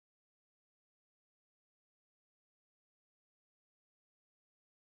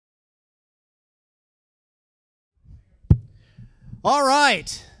All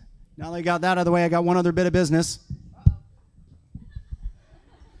right. Now that I got that out of the way, I got one other bit of business.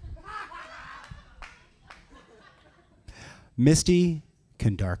 Misty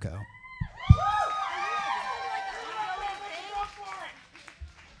Condarco.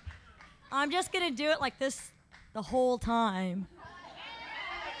 I'm just going to do it like this the whole time.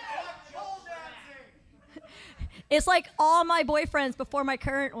 It's like all my boyfriends before my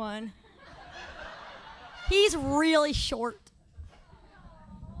current one. He's really short.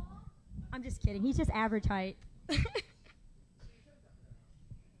 I'm just kidding. He's just average height. Why am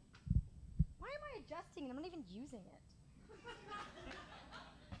I adjusting it? I'm not even using it.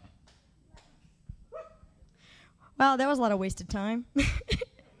 Wow, that was a lot of wasted time.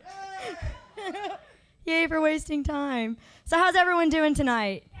 Yay for wasting time. So how's everyone doing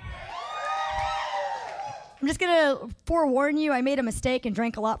tonight? I'm just going to forewarn you, I made a mistake and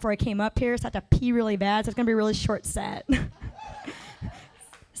drank a lot before I came up here, so I have to pee really bad, so it's going to be a really short set.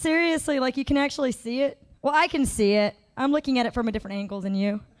 Seriously, like you can actually see it. Well, I can see it. I'm looking at it from a different angle than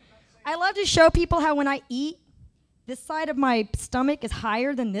you. I love to show people how when I eat, this side of my stomach is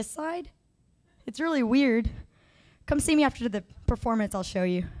higher than this side. It's really weird. Come see me after the performance, I'll show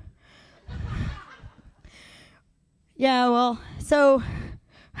you. Yeah, well, so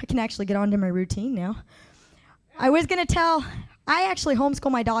I can actually get on to my routine now. I was going to tell, I actually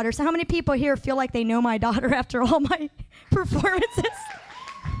homeschool my daughter, so how many people here feel like they know my daughter after all my performances?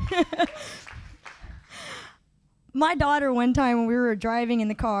 My daughter, one time when we were driving in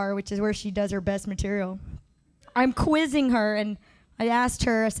the car, which is where she does her best material, I'm quizzing her, and I asked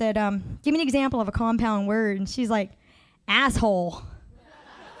her, I said, give me an example of a compound word, and she's like, asshole.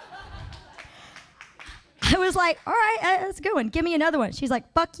 I was like, all right, that's a good one. Give me another one. She's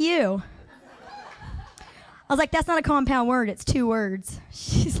like, fuck you. I was like, that's not a compound word. It's 2 words.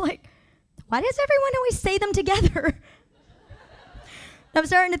 She's like, why does everyone always say them together? I'm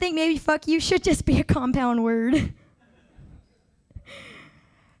starting to think maybe fuck you should just be a compound word.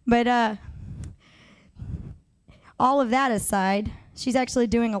 But all of that aside, she's actually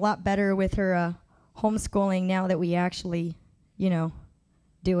doing a lot better with her homeschooling now that we actually,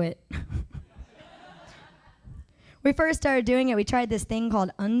 do it. We first started doing it, we tried this thing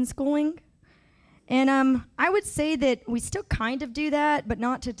called unschooling. And I would say that we still kind of do that, but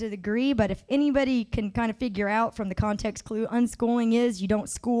not to the degree. But if anybody can kind of figure out from the context clue, unschooling is you don't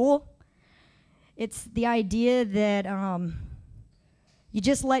school. It's the idea that you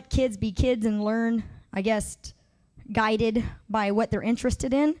just let kids be kids and learn, I guess, guided by what they're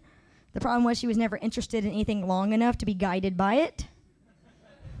interested in. The problem was she was never interested in anything long enough to be guided by it.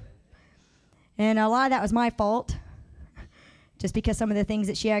 And a lot of that was my fault. Just because some of the things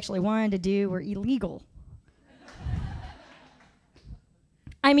that she actually wanted to do were illegal.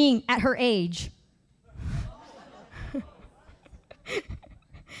 I mean, at her age.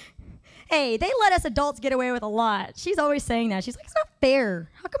 Hey, they let us adults get away with a lot. She's always saying that. She's like, it's not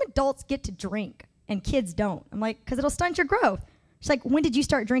fair. How come adults get to drink and kids don't? I'm like, because it'll stunt your growth. She's like, when did you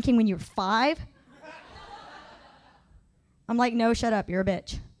start drinking? When you were 5? I'm like, no, shut up. You're a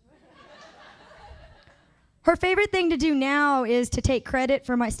bitch. Her favorite thing to do now is to take credit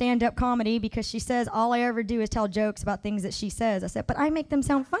for my stand-up comedy because she says all I ever do is tell jokes about things that she says. I said, but I make them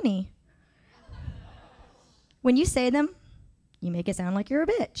sound funny. When you say them, you make it sound like you're a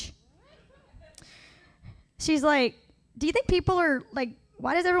bitch. She's like, do you think people are like,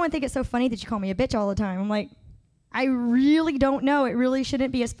 why does everyone think it's so funny that you call me a bitch all the time? I'm like, I really don't know. It really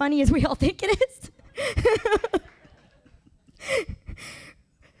shouldn't be as funny as we all think it is.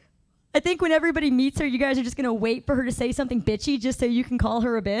 I think when everybody meets her, you guys are just going to wait for her to say something bitchy just so you can call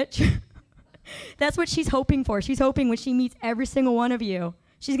her a bitch. That's what she's hoping for. She's hoping when she meets every single one of you,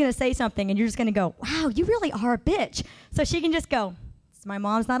 she's going to say something and you're just going to go, wow, you really are a bitch. So she can just go, my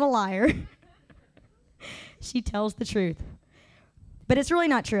mom's not a liar. She tells the truth. But it's really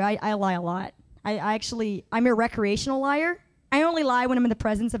not true. I lie a lot. I'm a recreational liar. I only lie when I'm in the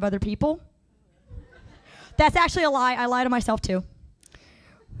presence of other people. That's actually a lie. I lie to myself too.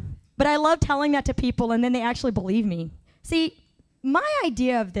 But I love telling that to people, and then they actually believe me. See, my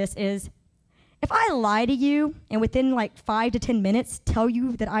idea of this is, if I lie to you, and within like 5 to 10 minutes tell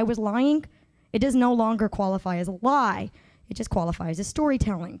you that I was lying, it does no longer qualify as a lie. It just qualifies as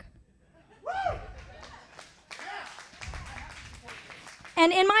storytelling.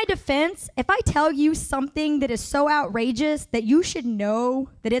 And in my defense, if I tell you something that is so outrageous that you should know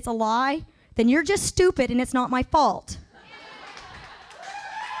that it's a lie, then you're just stupid and it's not my fault.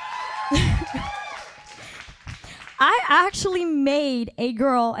 I actually made a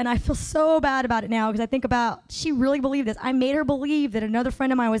girl, and I feel so bad about it now because I think about, she really believed this. I made her believe that another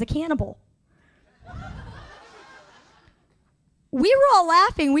friend of mine was a cannibal. we were all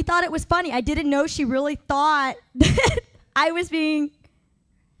laughing. We thought it was funny. I didn't know she really thought that I was being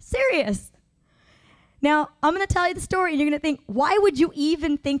serious. Now, I'm going to tell you the story, and you're going to think, why would you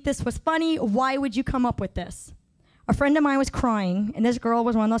even think this was funny? Why would you come up with this? A friend of mine was crying, and this girl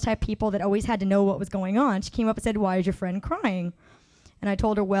was one of those type of people that always had to know what was going on. She came up and said, why is your friend crying? And I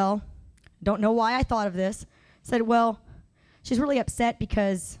told her, well, don't know why I thought of this. I said, well, she's really upset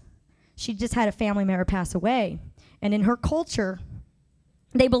because she just had a family member pass away. And in her culture,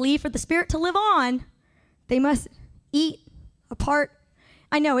 they believe for the spirit to live on, they must eat a part.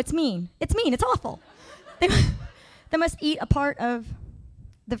 I know, it's mean. It's mean. It's awful. They must eat a part of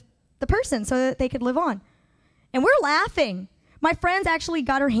the person so that they could live on. And we're laughing. My friend's actually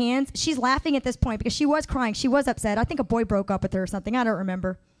got her hands. She's laughing at this point because she was crying. She was upset. I think a boy broke up with her or something. I don't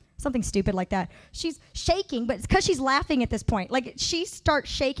remember. Something stupid like that. She's shaking, but it's because she's laughing at this point. Like, she starts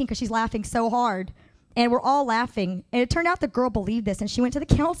shaking because she's laughing so hard. And we're all laughing. And it turned out the girl believed this, and she went to the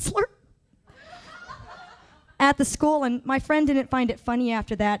counselor at the school. And my friend didn't find it funny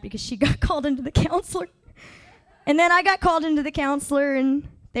after that because she got called into the counselor. And then I got called into the counselor, and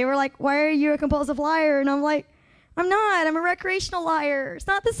they were like, why are you a compulsive liar? And I'm like, I'm not. I'm a recreational liar. It's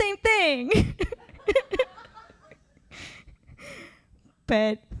not the same thing.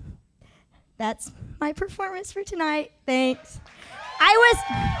 But that's my performance for tonight. Thanks.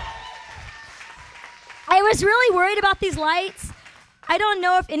 I was really worried about these lights. I don't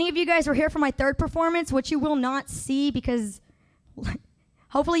know if any of you guys were here for my third performance, which you will not see because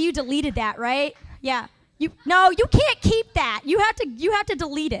hopefully you deleted that, right? Yeah. No, you can't keep that. You have to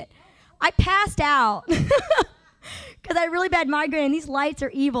delete it. I passed out because I had really bad migraine. These lights are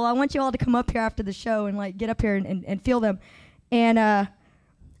evil. I want you all to come up here after the show and like get up here and feel them. And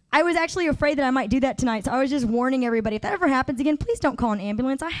I was actually afraid that I might do that tonight, so I was just warning everybody. If that ever happens again, please don't call an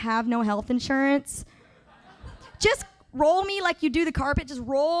ambulance. I have no health insurance. Just roll me like you do the carpet. Just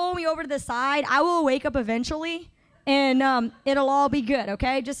roll me over to the side. I will wake up eventually, and it'll all be good,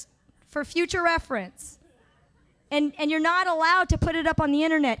 okay? Just for future reference. And you're not allowed to put it up on the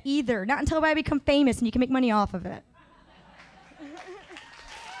internet either, not until I become famous and you can make money off of it.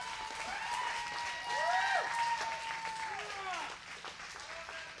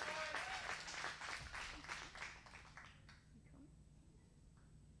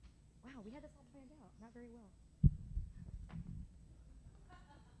 Wow, we had this all planned out. Not very well.